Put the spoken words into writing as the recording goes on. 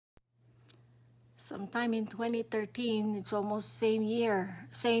Sometime in 2013, it's almost same year,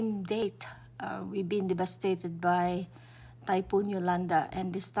 same date, we've been devastated by Typhoon Yolanda.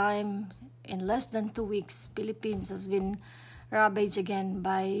 And this time, in less than 2 weeks, Philippines has been ravaged again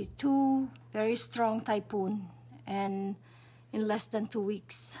by two very strong typhoon. And in less than 2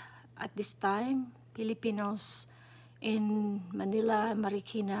 weeks, at this time, Filipinos in Manila,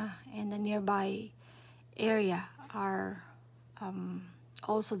 Marikina, and the nearby area are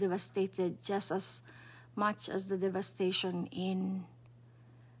also devastated just as much as the devastation in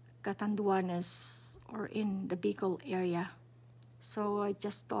Catanduanes or in the Bicol area. So I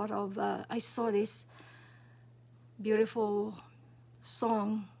just thought of, I saw this beautiful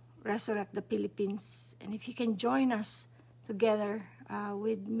song, Resurrect the Philippines. And if you can join us together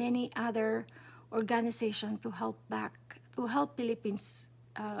with many other organizations to help Philippines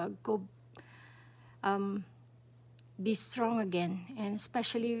be strong again, and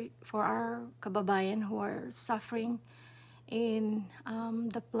especially for our kababayan who are suffering in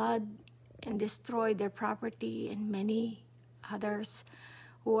the flood and destroyed their property, and many others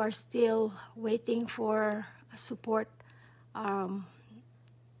who are still waiting for support,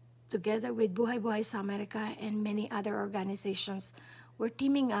 together with Buhay Buhay sa Amerika and many other organizations. We're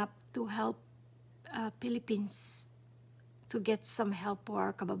teaming up to help Philippines to get some help for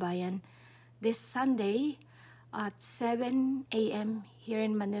our kababayan. This Sunday at 7 a.m. here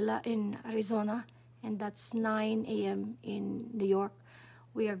in Manila, in Arizona, and that's 9 a.m. in New York,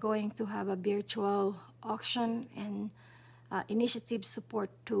 we are going to have a virtual auction and initiative support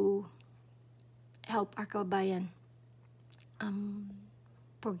to help our kababayan.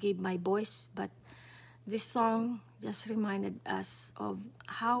 Forgive my voice, but this song just reminded us of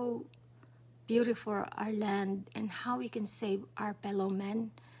how beautiful our land and how we can save our fellow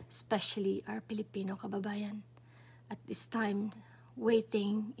men, especially our Filipino kababayan at this time,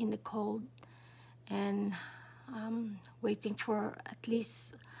 waiting in the cold and waiting for at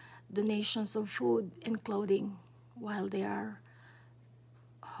least donations of food and clothing while their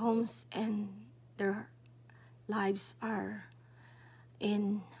homes and their lives are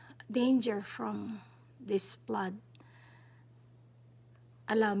in danger from this flood.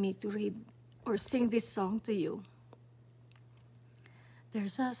 Allow me to read or sing this song to you.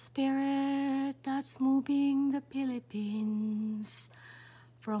 There's a spirit that's moving the Philippines,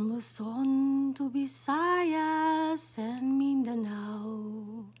 from Luzon to Visayas and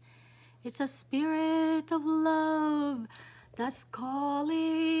Mindanao. It's a spirit of love that's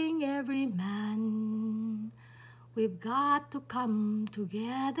calling every man. We've got to come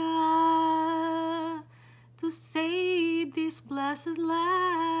together to save this blessed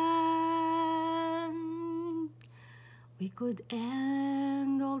land. We could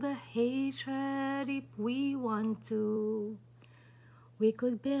end all the hatred if we want to. We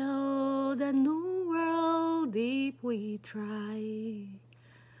could build a new world if we try.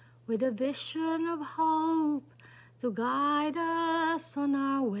 With a vision of hope to guide us on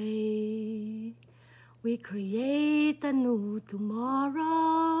our way, we create a new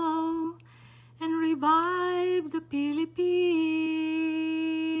tomorrow and revive the Philippines.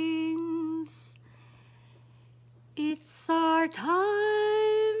 It's our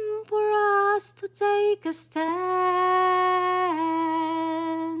time for us to take a stand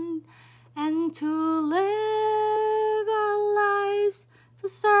and to live our lives to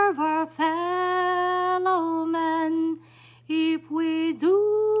serve our fellow men. If we do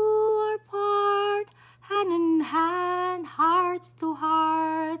our part, hand in hand, hearts to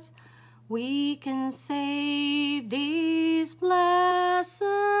hearts, we can save this blessed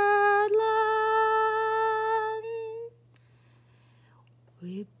land.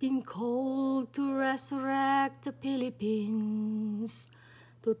 We've been called to resurrect the Philippines,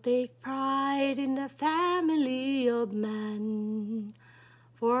 to take pride in the family of man,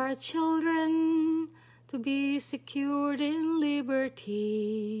 for our children to be secured in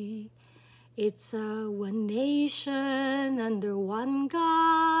liberty. It's a one nation under one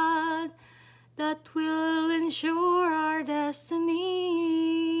God that will ensure our destiny.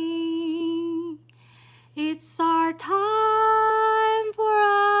 It's our time for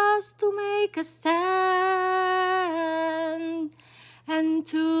us to make a stand and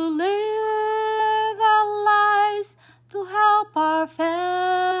to live our lives to help our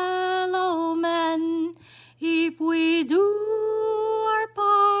fellow men. If we do our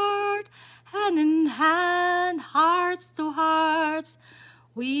part, hand in hand, hearts to hearts,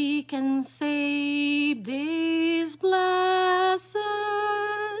 we can save this blessed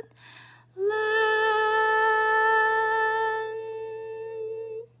land.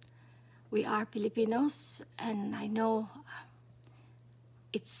 We are Filipinos, and I know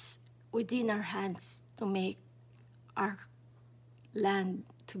it's within our hands to make our land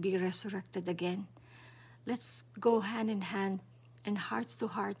to be resurrected again. Let's go hand in hand and hearts to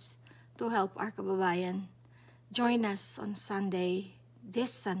hearts to help our kababayan. Join us on Sunday,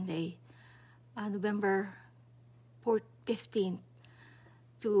 this Sunday, November 15th,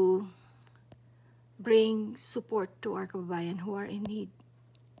 to bring support to our kababayan who are in need.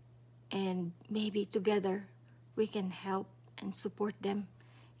 And maybe together we can help and support them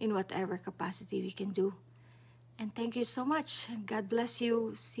in whatever capacity we can do. And thank you so much. God bless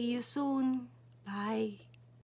you. See you soon. Bye.